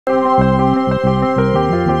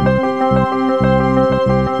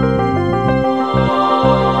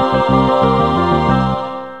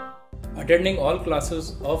Attending all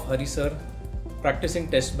classes of Hari sir, practicing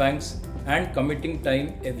test banks and committing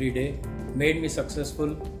time every day made me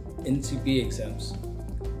successful in CPA exams.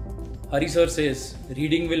 Hari sir says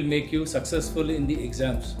reading will make you successful in the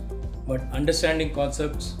exams, but understanding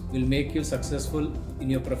concepts will make you successful in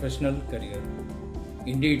your professional career.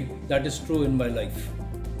 Indeed, that is true in my life.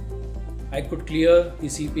 I could clear the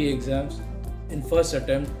CPA exams in first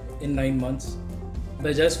attempt in 9 months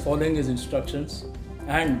by just following his instructions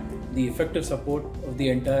and the effective support of the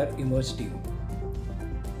entire Emerge team.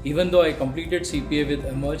 Even though I completed CPA with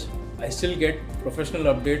Emerge, I still get professional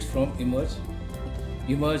updates from Emerge.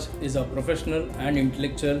 Emerge is a professional and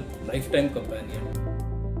intellectual lifetime companion.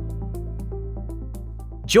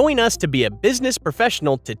 Join us to be a business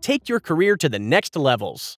professional to take your career to the next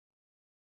levels.